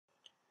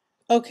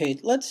Okay,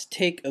 let's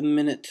take a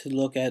minute to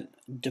look at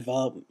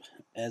develop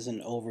as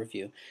an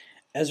overview.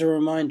 As a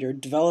reminder,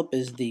 develop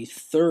is the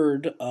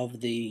third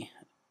of the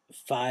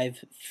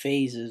 5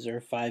 phases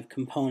or 5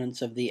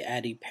 components of the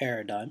ADDIE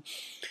paradigm.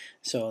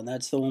 So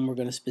that's the one we're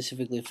going to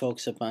specifically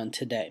focus upon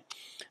today.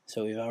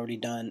 So we've already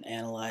done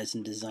analyze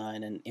and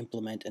design, and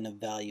implement and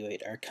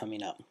evaluate are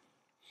coming up.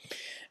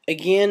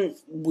 Again,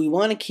 we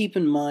want to keep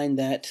in mind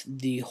that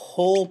the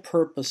whole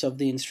purpose of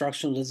the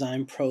instructional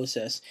design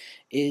process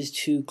is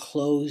to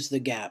close the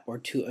gap or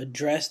to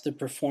address the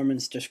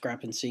performance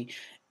discrepancy,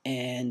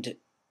 and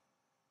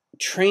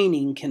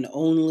training can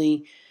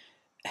only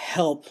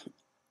help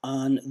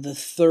on the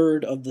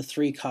third of the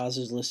 3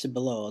 causes listed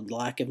below,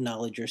 lack of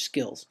knowledge or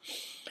skills.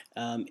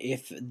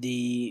 If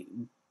the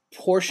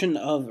portions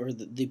of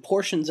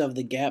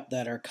the gap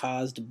that are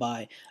caused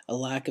by a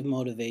lack of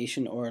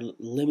motivation or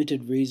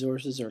limited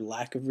resources or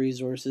lack of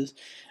resources,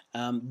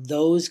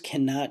 those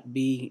cannot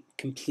be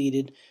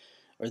completed,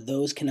 or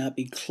those cannot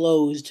be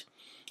closed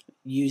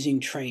using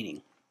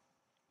training.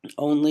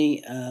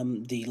 Only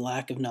the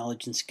lack of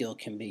knowledge and skill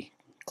can be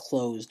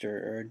closed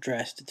or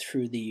addressed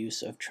through the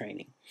use of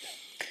training.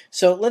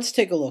 So let's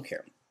take a look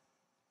here.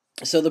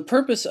 So the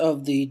purpose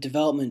of the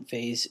development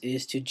phase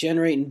is to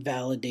generate and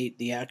validate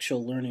the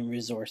actual learning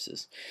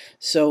resources.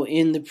 So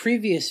in the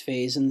previous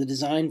phase, in the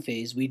design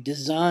phase, we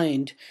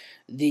designed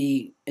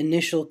the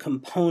initial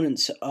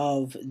components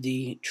of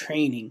the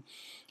training,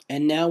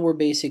 and now we're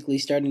basically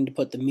starting to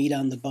put the meat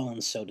on the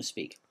bones, so to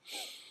speak.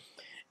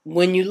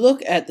 When you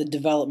look at the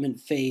development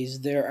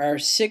phase, there are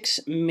 6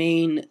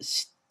 main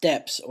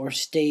steps or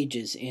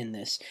stages in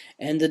this,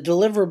 and the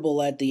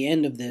deliverable at the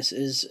end of this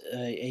is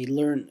a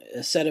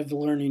set of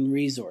learning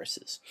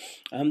resources.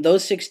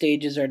 Those 6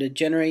 stages are to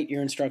generate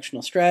your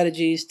instructional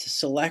strategies, to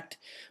select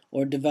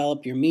or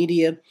develop your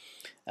media,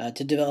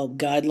 to develop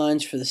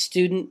guidelines for the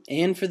student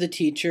and for the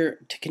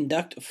teacher, to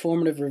conduct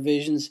formative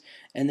revisions,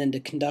 and then to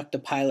conduct a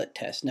pilot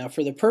test. Now,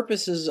 for the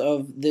purposes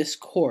of this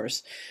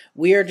course,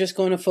 we are just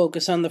going to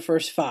focus on the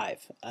first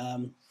 5.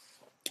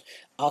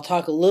 I'll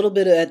talk a little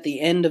bit at the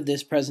end of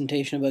this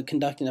presentation about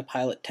conducting a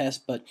pilot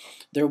test, but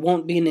there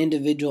won't be an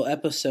individual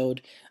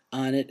episode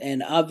on it,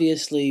 and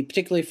obviously,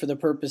 particularly for the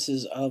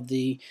purposes of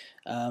the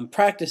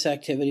practice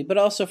activity, but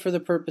also for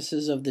the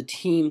purposes of the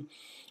team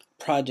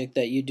project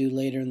that you do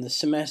later in the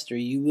semester,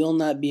 you will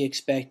not be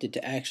expected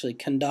to actually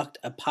conduct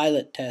a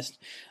pilot test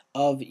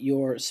of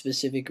your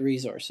specific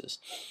resources.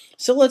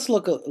 So let's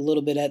look a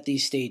little bit at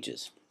these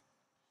stages.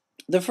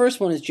 The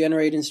first one is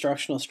generate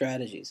instructional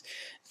strategies.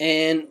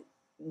 And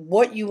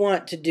what you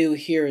want to do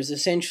here is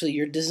essentially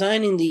you're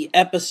designing the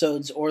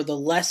episodes or the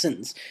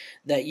lessons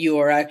that you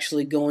are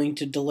actually going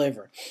to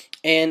deliver.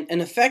 And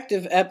an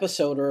effective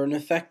episode or an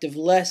effective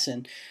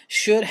lesson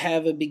should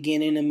have a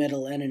beginning, a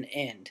middle, and an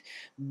end.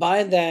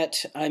 By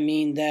that, I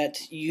mean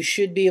that you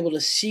should be able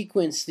to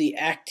sequence the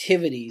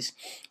activities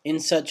in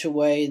such a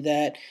way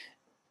that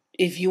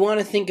if you want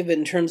to think of it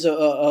in terms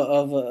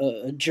of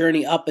a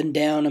journey up and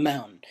down a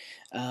mountain,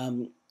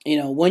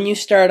 when you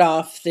start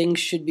off, things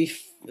should be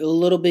a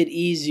little bit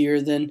easier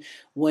than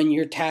when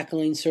you're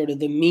tackling sort of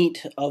the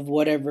meat of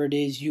whatever it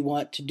is you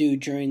want to do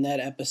during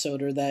that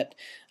episode or that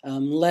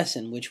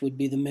lesson, which would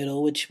be the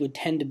middle, which would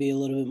tend to be a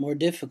little bit more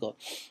difficult.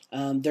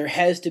 There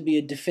has to be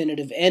a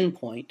definitive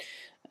endpoint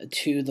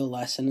to the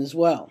lesson as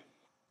well.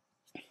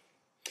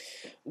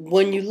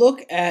 When you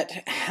look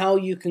at how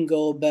you can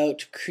go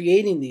about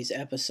creating these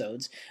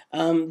episodes,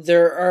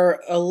 there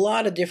are a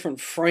lot of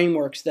different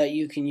frameworks that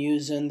you can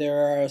use, and there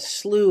are a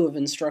slew of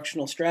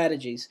instructional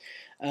strategies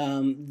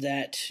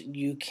that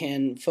you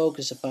can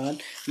focus upon,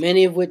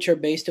 many of which are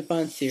based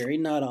upon theory,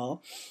 not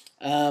all.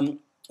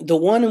 The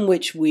one in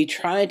which we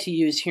try to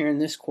use here in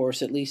this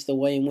course, at least the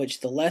way in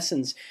which the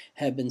lessons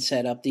have been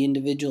set up, the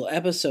individual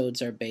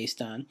episodes are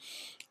based on,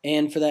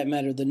 and for that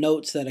matter, the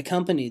notes that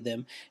accompany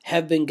them,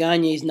 have been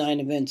Gagne's 9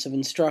 events of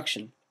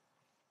instruction.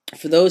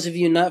 For those of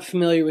you not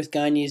familiar with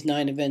Gagne's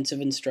 9 events of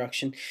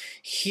instruction,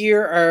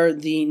 here are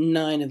the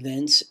 9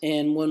 events,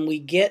 and when we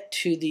get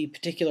to the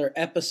particular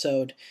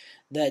episode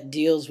that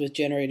deals with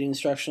generating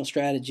instructional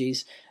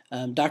strategies,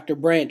 Dr.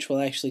 Branch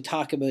will actually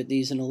talk about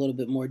these in a little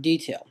bit more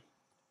detail.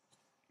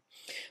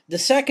 The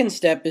second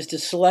step is to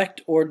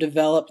select or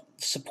develop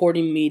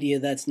supporting media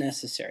that's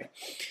necessary.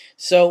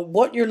 So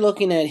what you're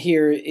looking at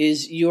here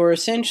is you're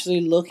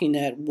essentially looking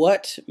at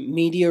what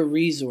media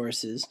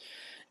resources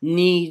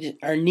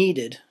are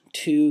needed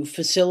to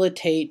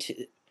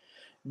facilitate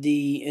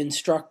the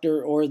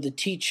instructor or the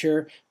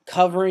teacher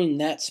covering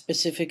that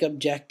specific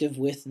objective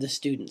with the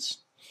students.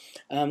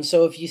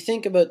 So if you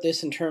think about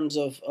this in terms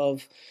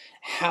of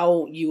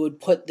how you would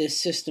put this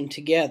system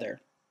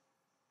together,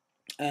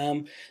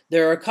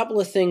 there are a couple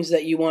of things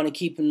that you want to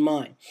keep in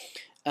mind.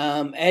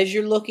 As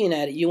you're looking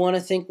at it, you want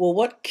to think, well,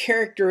 what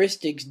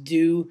characteristics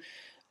do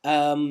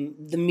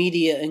the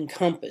media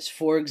encompass?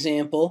 For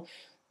example,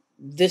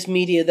 this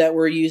media that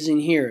we're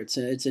using here.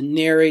 It's a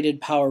narrated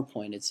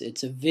PowerPoint.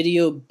 It's a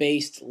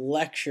video-based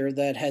lecture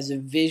that has a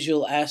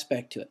visual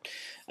aspect to it.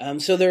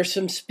 So there are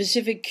some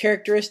specific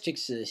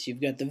characteristics to this.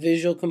 You've got the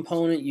visual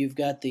component, you've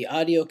got the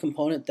audio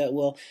component that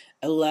will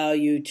allow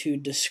you to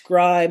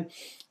describe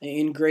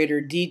in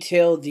greater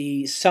detail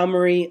the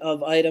summary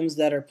of items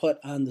that are put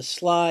on the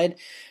slide.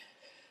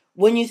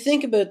 When you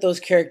think about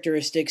those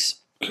characteristics,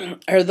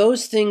 are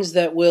those things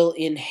that will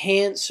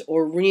enhance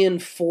or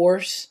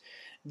reinforce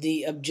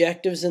the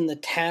objectives and the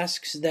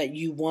tasks that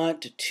you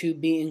want to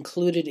be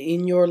included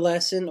in your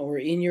lesson or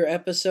in your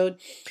episode?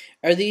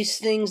 Are these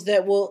things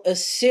that will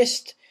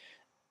assist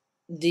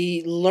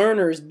the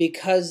learners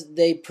because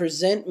they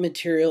present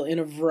material in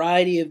a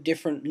variety of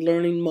different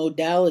learning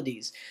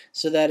modalities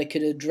so that it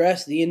could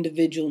address the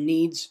individual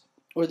needs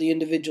or the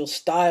individual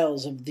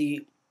styles of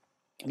the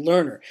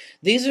learner?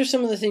 These are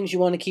some of the things you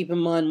want to keep in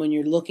mind when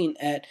you're looking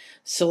at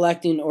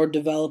selecting or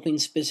developing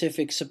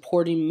specific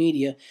supporting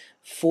media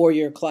for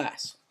your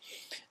class.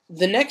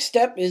 The next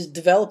step is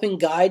developing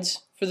guides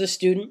for the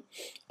student.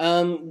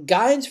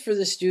 Guides for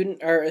the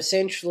student are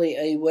essentially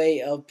a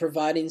way of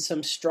providing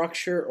some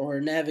structure or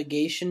a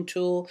navigation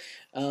tool.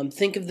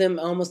 Think of them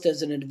almost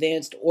as an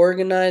advanced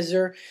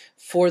organizer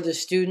for the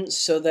students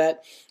so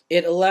that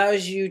it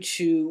allows you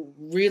to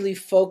really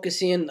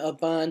focus in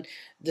upon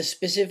the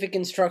specific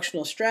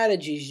instructional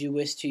strategies you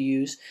wish to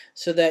use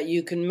so that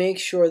you can make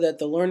sure that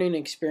the learning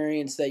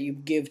experience that you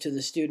give to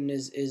the student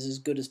is as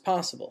good as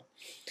possible.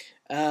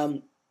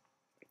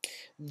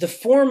 The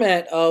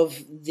format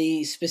of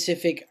the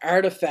specific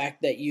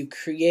artifact that you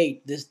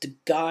create, this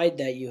guide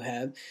that you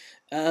have,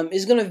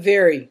 is going to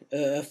vary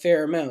a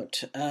fair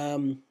amount.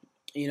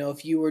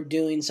 If you were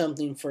doing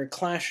something for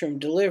classroom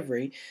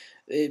delivery,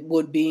 it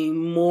would be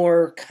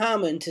more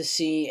common to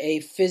see a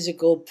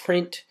physical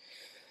print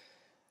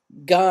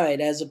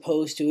guide as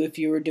opposed to if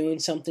you were doing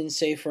something,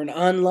 say, for an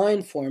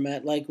online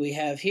format like we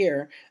have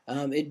here.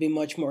 It'd be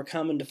much more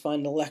common to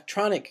find an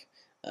electronic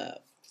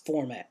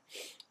format.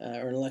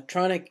 Or an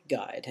electronic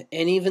guide,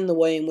 and even the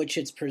way in which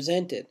it's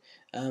presented.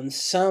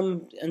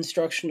 Some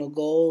instructional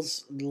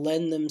goals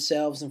lend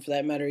themselves, and for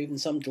that matter even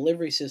some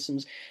delivery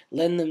systems,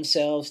 lend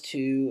themselves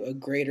to a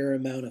greater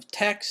amount of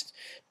text.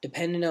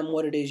 Depending on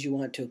what it is you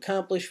want to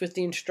accomplish with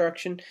the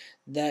instruction,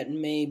 that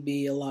may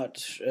be a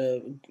lot,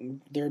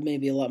 there may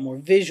be a lot more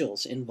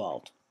visuals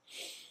involved.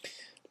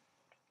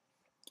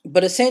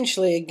 But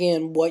essentially,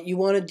 again, what you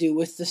want to do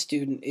with the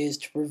student is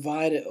to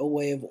provide a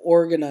way of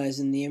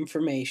organizing the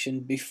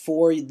information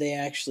before they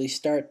actually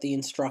start the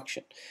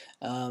instruction,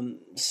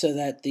 so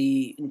that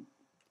the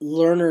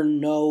learner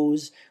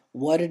knows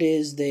what it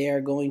is they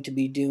are going to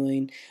be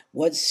doing,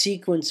 what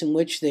sequence in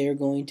which they are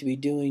going to be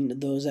doing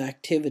those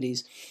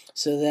activities,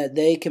 so that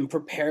they can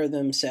prepare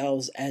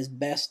themselves as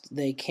best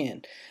they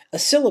can. A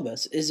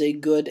syllabus is a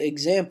good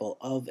example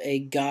of a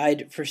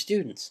guide for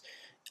students.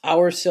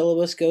 Our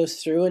syllabus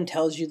goes through and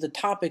tells you the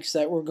topics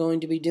that we're going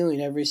to be doing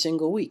every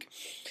single week.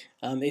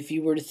 If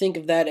you were to think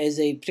of that as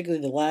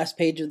particularly the last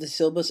page of the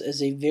syllabus,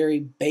 as a very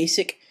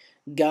basic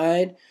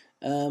guide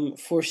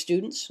for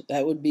students,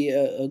 that would be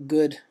a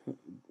good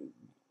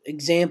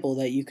example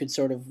that you could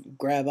sort of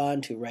grab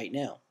onto right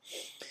now.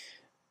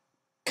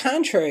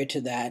 Contrary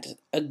to that,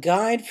 a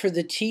guide for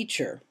the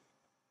teacher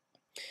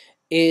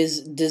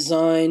is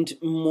designed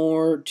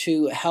more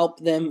to help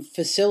them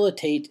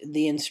facilitate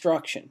the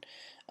instruction.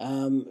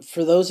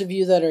 For those of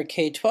you that are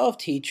K-12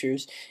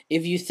 teachers,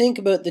 if you think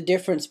about the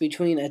difference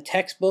between a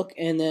textbook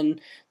and then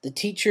the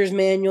teacher's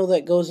manual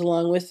that goes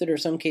along with it, or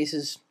some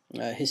cases,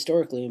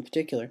 historically in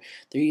particular,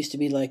 there used to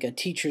be like a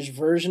teacher's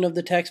version of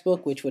the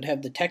textbook, which would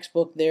have the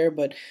textbook there,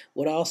 but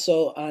would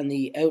also on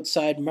the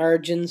outside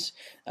margins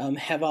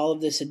have all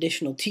of this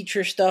additional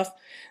teacher stuff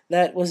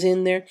that was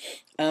in there.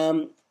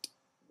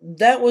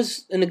 That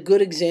was a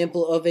good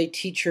example of a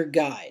teacher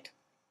guide.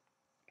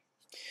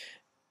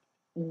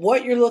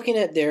 What you're looking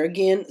at there,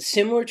 again,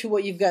 similar to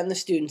what you've got in the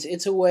students,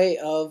 it's a way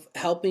of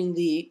helping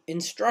the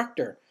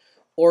instructor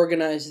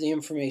organize the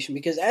information.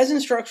 Because as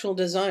instructional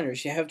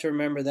designers, you have to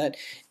remember that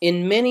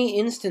in many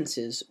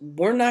instances,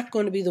 we're not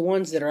going to be the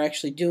ones that are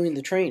actually doing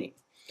the training.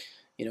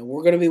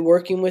 We're going to be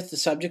working with the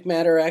subject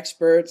matter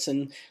experts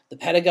and the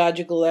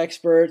pedagogical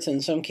experts, and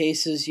in some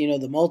cases,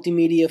 the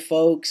multimedia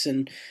folks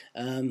and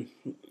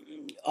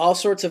all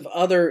sorts of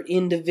other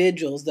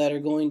individuals that are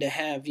going to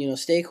have,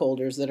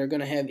 stakeholders that are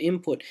going to have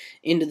input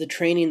into the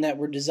training that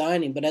we're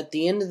designing. But at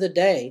the end of the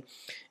day,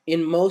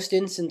 in most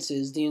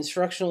instances, the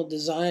instructional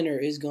designer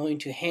is going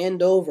to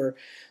hand over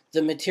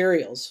the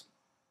materials,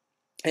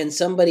 and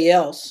somebody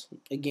else,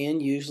 again,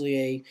 usually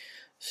a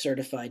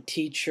certified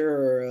teacher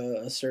or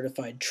a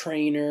certified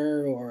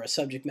trainer or a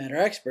subject matter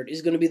expert,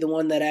 is going to be the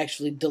one that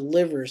actually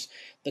delivers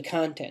the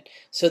content.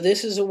 So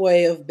this is a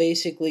way of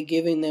basically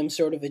giving them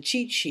sort of a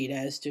cheat sheet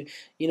as to,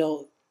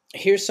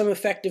 here's some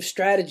effective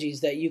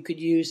strategies that you could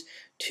use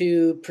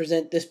to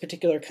present this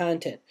particular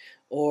content.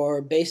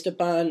 Or based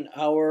upon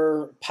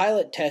our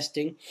pilot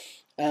testing,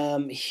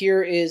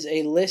 here is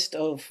a list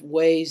of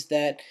ways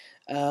that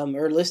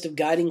or a list of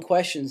guiding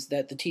questions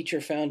that the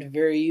teacher found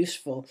very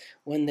useful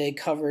when they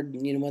covered,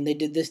 when they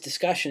did this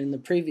discussion in the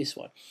previous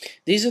one.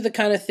 These are the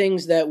kind of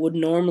things that would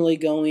normally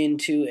go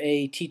into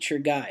a teacher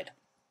guide.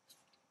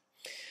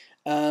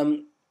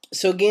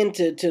 So again,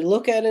 to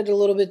look at it a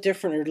little bit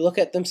different, or to look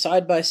at them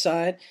side by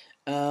side,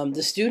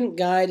 the student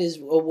guide is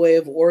a way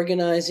of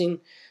organizing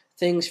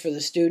things for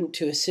the student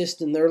to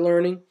assist in their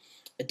learning.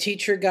 A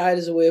teacher guide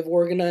is a way of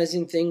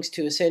organizing things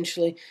to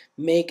essentially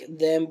make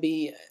them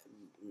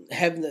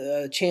have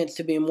the chance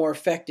to be a more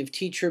effective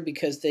teacher,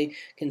 because they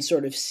can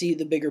sort of see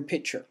the bigger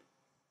picture.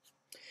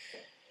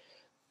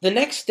 The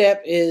next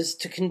step is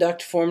to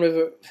conduct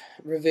formative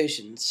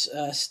revisions.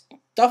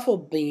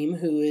 Stufflebeam,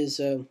 who is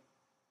an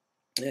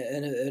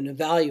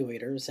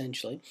evaluator,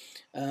 essentially,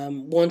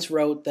 once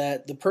wrote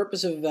that the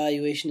purpose of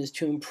evaluation is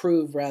to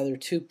improve rather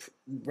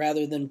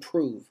than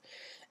prove.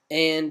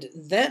 And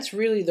that's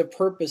really the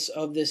purpose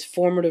of this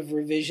formative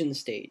revision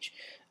stage.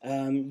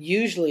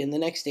 Usually, in the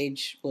next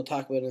stage we'll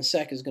talk about in a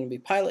sec, is going to be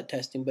pilot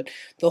testing. But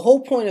the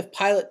whole point of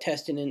pilot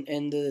testing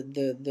and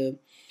the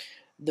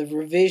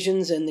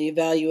revisions and the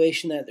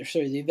evaluation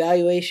the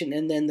evaluation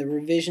and then the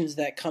revisions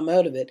that come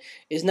out of it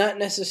is not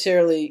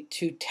necessarily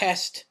to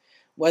test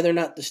whether or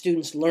not the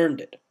students learned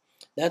it.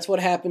 That's what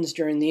happens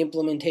during the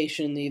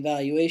implementation and the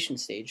evaluation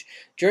stage.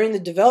 During the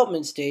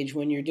development stage,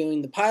 when you're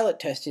doing the pilot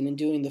testing and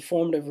doing the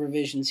formative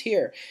revisions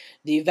here,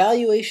 the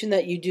evaluation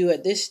that you do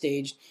at this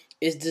stage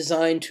is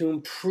designed to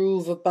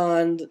improve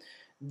upon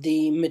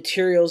the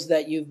materials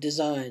that you've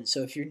designed.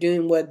 So if you're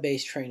doing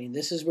web-based training,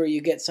 this is where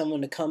you get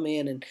someone to come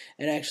in and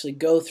actually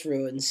go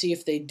through it and see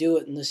if they do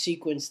it in the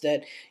sequence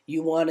that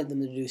you wanted them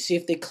to do. See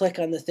if they click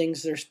on the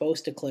things they're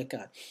supposed to click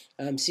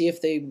on. See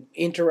if they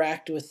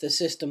interact with the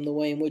system the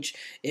way in which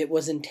it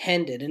was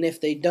intended. And if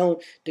they don't,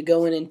 to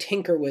go in and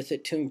tinker with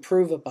it to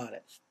improve upon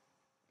it.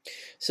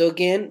 So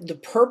again, the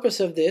purpose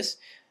of this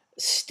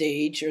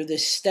stage, or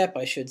this step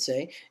I should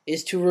say,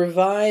 is to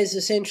revise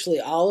essentially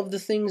all of the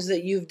things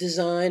that you've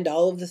designed,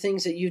 all of the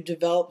things that you've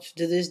developed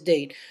to this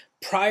date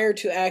prior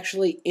to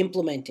actually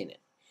implementing it.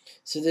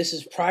 So this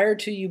is prior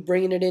to you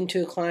bringing it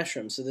into a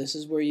classroom. So this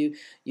is where you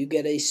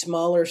get a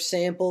smaller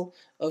sample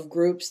of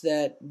groups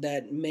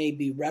that may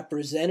be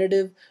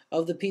representative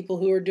of the people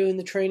who are doing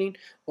the training,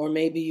 or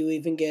maybe you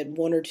even get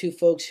one or two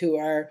folks who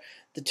are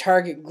the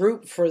target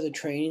group for the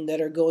training that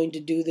are going to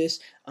do this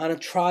on a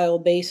trial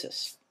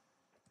basis.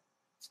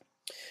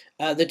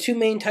 The two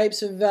main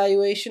types of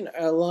evaluation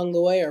along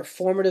the way are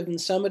formative and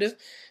summative.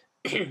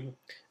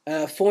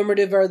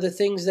 Formative are the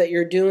things that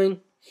you're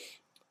doing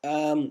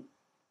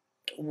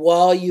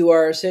while you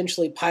are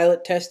essentially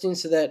pilot testing,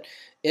 so that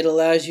it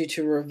allows you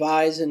to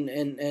revise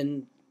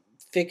and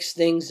fix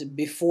things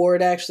before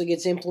it actually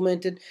gets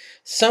implemented.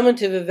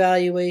 Summative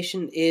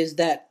evaluation is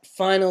that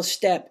final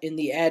step in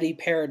the ADDIE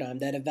paradigm,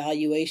 that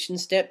evaluation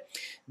step.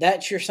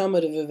 That's your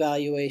summative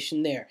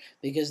evaluation there,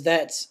 because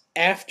that's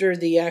after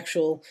the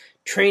actual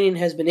training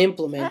has been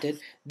implemented.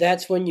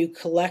 That's when you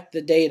collect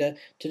the data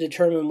to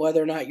determine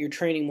whether or not your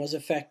training was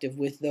effective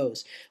with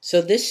those.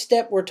 So this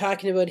step we're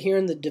talking about here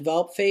in the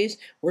develop phase,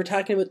 we're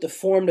talking about the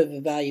formative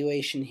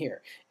evaluation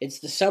here. It's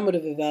the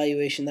summative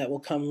evaluation that will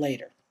come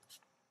later.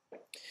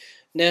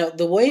 Now,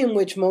 the way in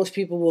which most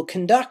people will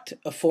conduct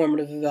a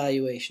formative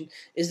evaluation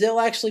is they'll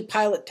actually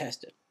pilot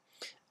test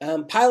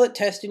it. Pilot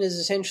testing is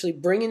essentially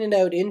bringing it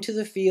out into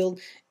the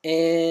field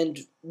and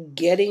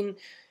getting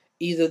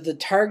either the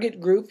target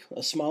group,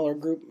 a smaller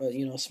group,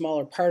 a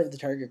smaller part of the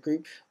target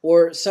group,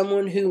 or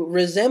someone who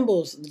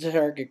resembles the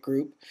target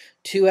group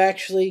to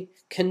actually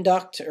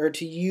conduct or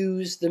to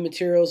use the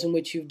materials in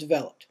which you've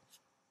developed.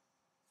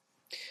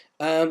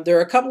 There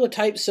are a couple of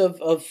types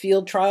of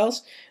field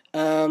trials.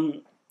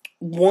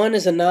 One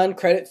is a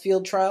non-credit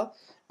field trial.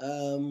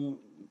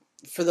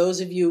 For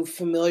those of you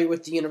familiar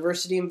with the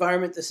university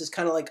environment, this is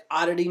kind of like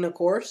auditing a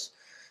course.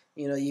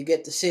 You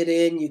get to sit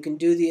in, you can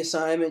do the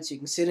assignments, you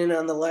can sit in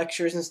on the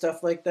lectures and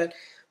stuff like that.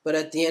 But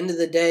at the end of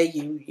the day,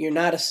 you're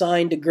not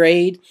assigned a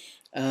grade,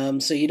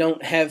 so you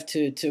don't have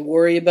to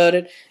worry about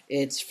it.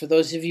 It's for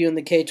those of you in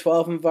the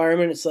K-12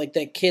 environment, it's like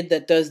that kid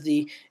that does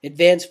the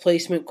advanced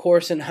placement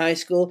course in high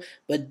school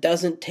but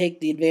doesn't take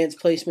the advanced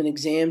placement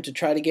exam to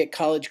try to get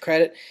college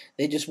credit.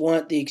 They just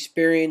want the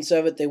experience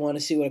of it. They want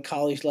to see what a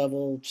college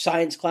level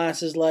science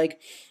class is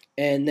like.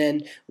 And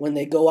then when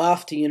they go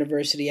off to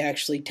university,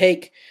 actually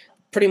take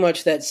pretty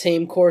much that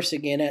same course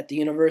again at the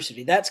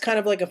university. That's kind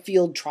of like a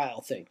field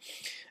trial thing.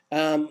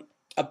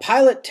 A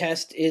pilot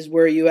test is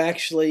where you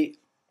actually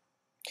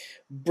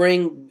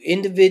bring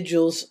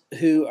individuals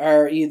who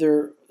are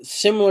either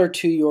similar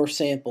to your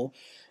sample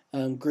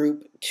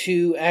group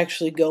to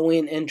actually go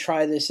in and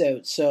try this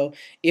out. So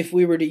if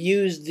we were to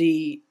use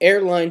the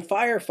airline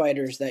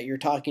firefighters that you're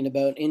talking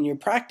about in your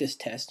practice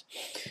test,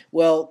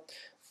 well,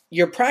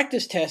 your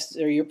practice tests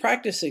or your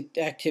practice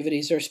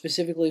activities are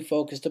specifically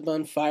focused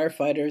upon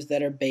firefighters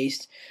that are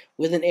based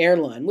with an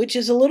airline, which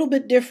is a little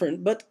bit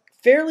different, but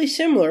fairly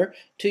similar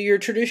to your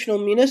traditional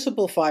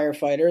municipal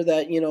firefighter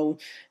that,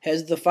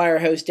 has the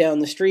firehouse down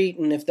the street,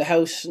 and if the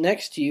house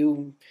next to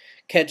you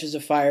catches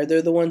a fire.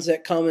 They're the ones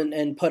that come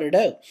and put it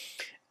out.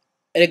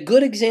 And a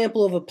good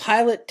example of a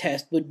pilot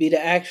test would be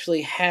to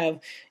actually have,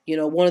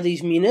 one of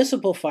these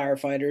municipal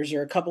firefighters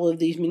or a couple of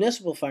these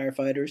municipal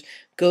firefighters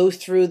go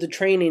through the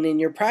training in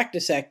your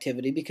practice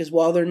activity, because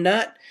while they're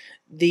not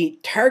the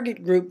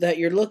target group that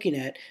you're looking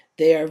at,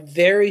 they are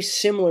very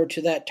similar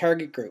to that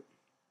target group.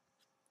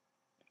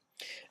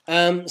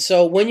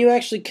 So when you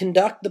actually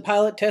conduct the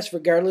pilot test,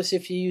 regardless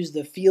if you use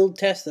the field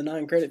test, the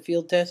non-credit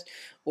field test,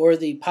 or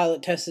the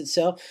pilot test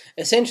itself,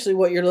 essentially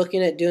what you're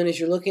looking at doing is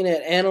you're looking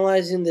at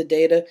analyzing the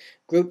data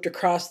grouped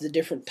across the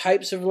different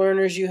types of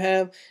learners you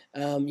have.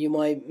 You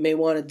may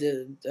want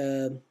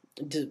to,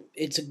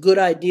 it's a good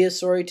idea,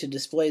 to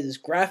display this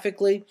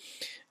graphically.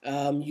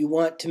 You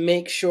want to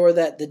make sure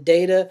that the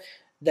data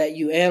that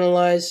you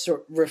analyze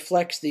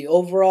reflects the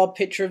overall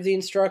picture of the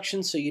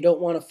instruction, so you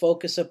don't want to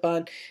focus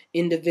upon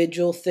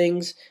individual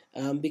things,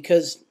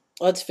 because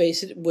let's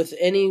face it, with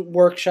any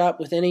workshop,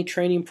 with any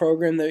training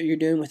program that you're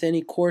doing, with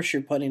any course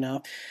you're putting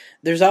off,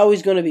 there's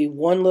always going to be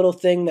one little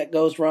thing that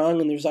goes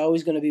wrong, and there's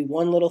always going to be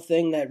one little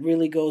thing that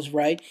really goes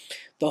right.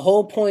 The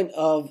whole point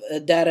of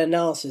data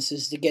analysis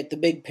is to get the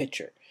big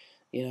picture.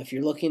 If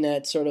you're looking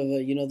at sort of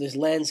this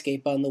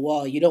landscape on the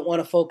wall, you don't want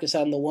to focus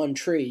on the one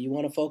tree. You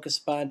want to focus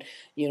upon,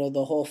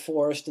 the whole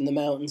forest and the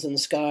mountains and the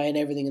sky and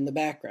everything in the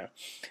background.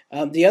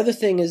 The other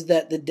thing is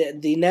that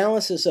the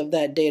analysis of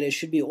that data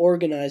should be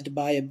organized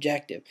by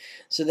objective.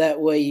 So that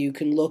way you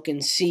can look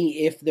and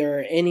see if there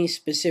are any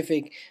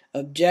specific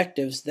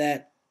objectives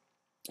that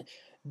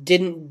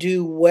didn't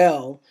do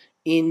well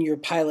in your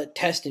pilot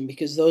testing,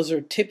 because those are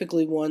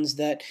typically ones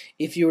that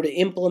if you were to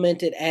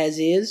implement it as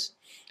is,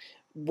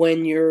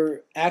 when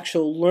your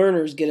actual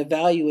learners get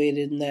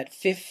evaluated in that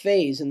fifth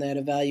phase, in that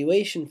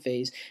evaluation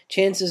phase,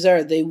 chances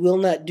are they will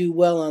not do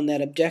well on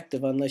that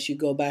objective unless you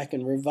go back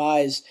and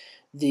revise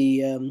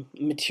the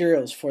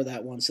materials for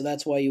that one. So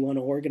that's why you want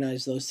to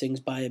organize those things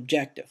by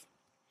objective.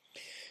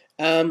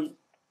 The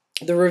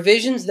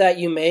revisions that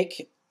you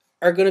make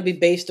are going to be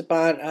based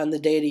on the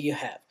data you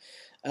have.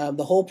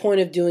 The whole point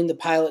of doing the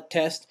pilot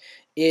test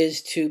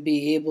is to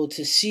be able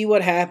to see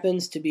what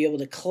happens, to be able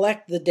to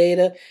collect the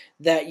data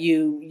that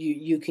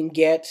you can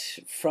get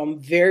from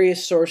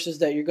various sources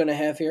that you're going to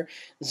have here.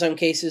 In some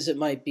cases, it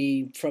might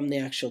be from the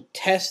actual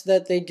test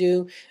that they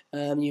do.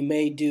 You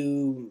may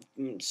do,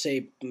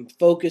 say,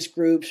 focus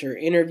groups or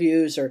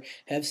interviews, or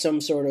have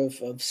some sort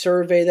of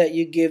survey that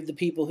you give the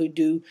people who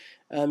do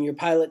your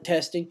pilot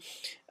testing.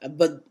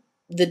 But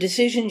the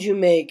decisions you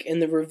make and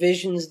the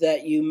revisions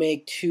that you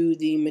make to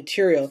the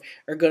material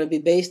are going to be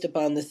based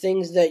upon the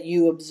things that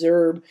you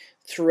observe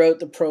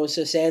throughout the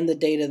process and the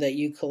data that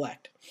you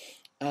collect.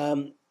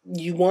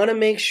 You want to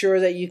make sure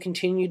that you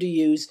continue to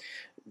use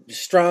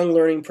strong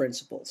learning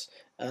principles.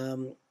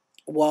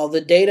 While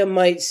the data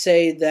might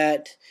say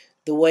that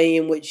the way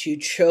in which you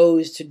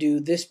chose to do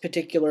this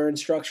particular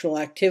instructional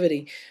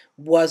activity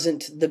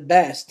wasn't the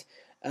best,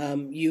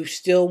 you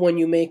still, when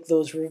you make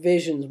those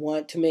revisions,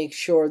 want to make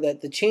sure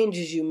that the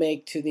changes you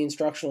make to the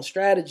instructional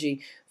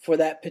strategy for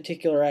that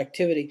particular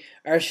activity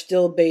are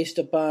still based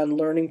upon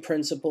learning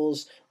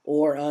principles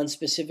or on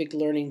specific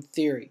learning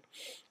theory.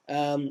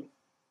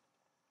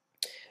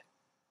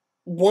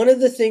 One of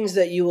the things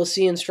that you will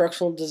see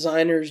instructional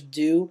designers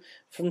do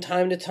from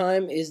time to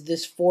time is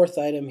this fourth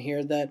item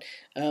here, that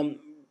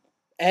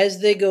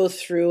as they go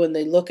through and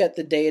they look at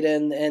the data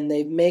and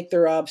they make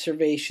their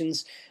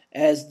observations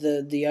as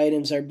the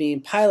items are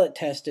being pilot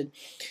tested,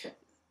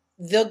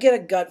 they'll get a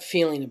gut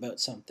feeling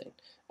about something.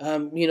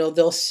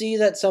 They'll see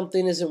that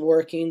something isn't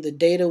working. The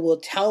data will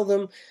tell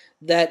them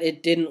that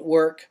it didn't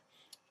work.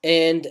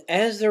 And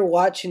as they're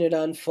watching it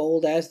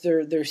unfold, as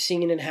they're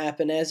seeing it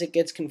happen, as it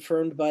gets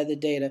confirmed by the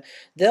data,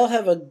 they'll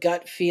have a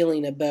gut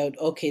feeling about,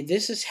 okay,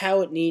 this is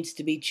how it needs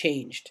to be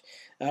changed.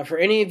 For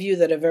any of you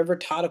that have ever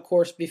taught a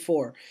course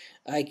before,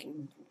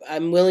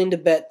 I'm willing to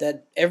bet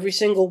that every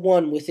single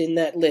one within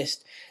that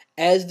list,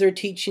 as they're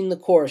teaching the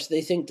course,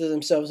 they think to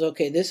themselves,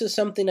 okay, this is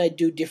something I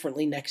do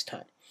differently next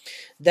time.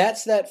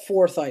 That's that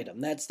fourth item.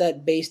 That's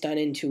that based on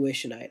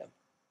intuition item.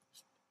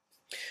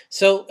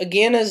 So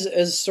again,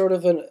 as sort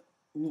of a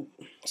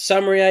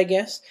summary, I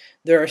guess,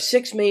 there are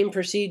 6 main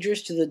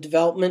procedures to the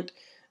development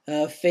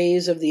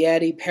phase of the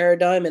ADDIE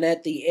paradigm, and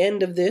at the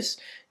end of this,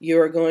 you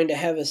are going to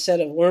have a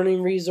set of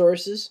learning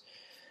resources.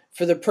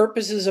 For the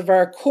purposes of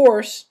our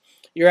course,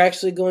 you're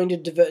actually going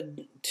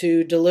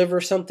to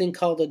deliver something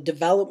called a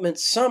development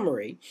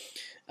summary,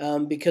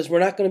 because we're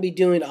not going to be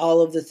doing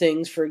all of the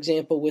things. For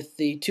example, with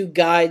the 2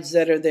 guides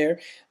that are there,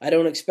 I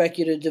don't expect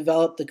you to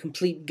develop the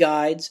complete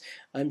guides.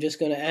 I'm just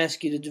going to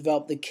ask you to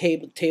develop the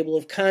table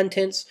of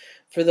contents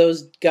for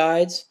those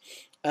guides.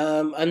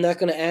 I'm not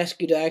going to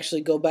ask you to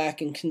actually go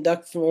back and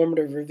conduct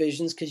formative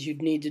revisions, because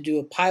you'd need to do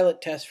a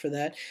pilot test for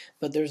that,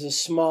 but there's a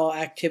small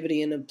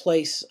activity in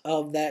place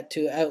of that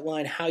to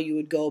outline how you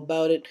would go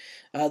about it.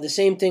 The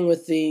same thing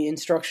with the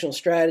instructional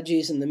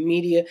strategies and the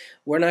media.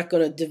 We're not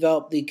going to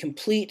develop the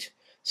complete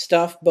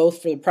stuff,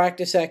 both for the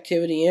practice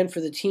activity and for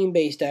the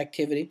team-based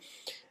activity.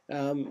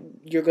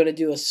 You're going to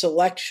do a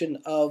selection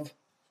of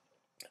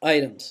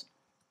items.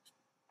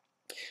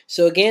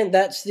 So again,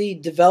 that's the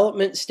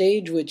development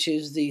stage, which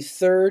is the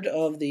third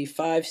of the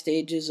 5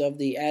 stages of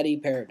the ADDIE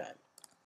paradigm.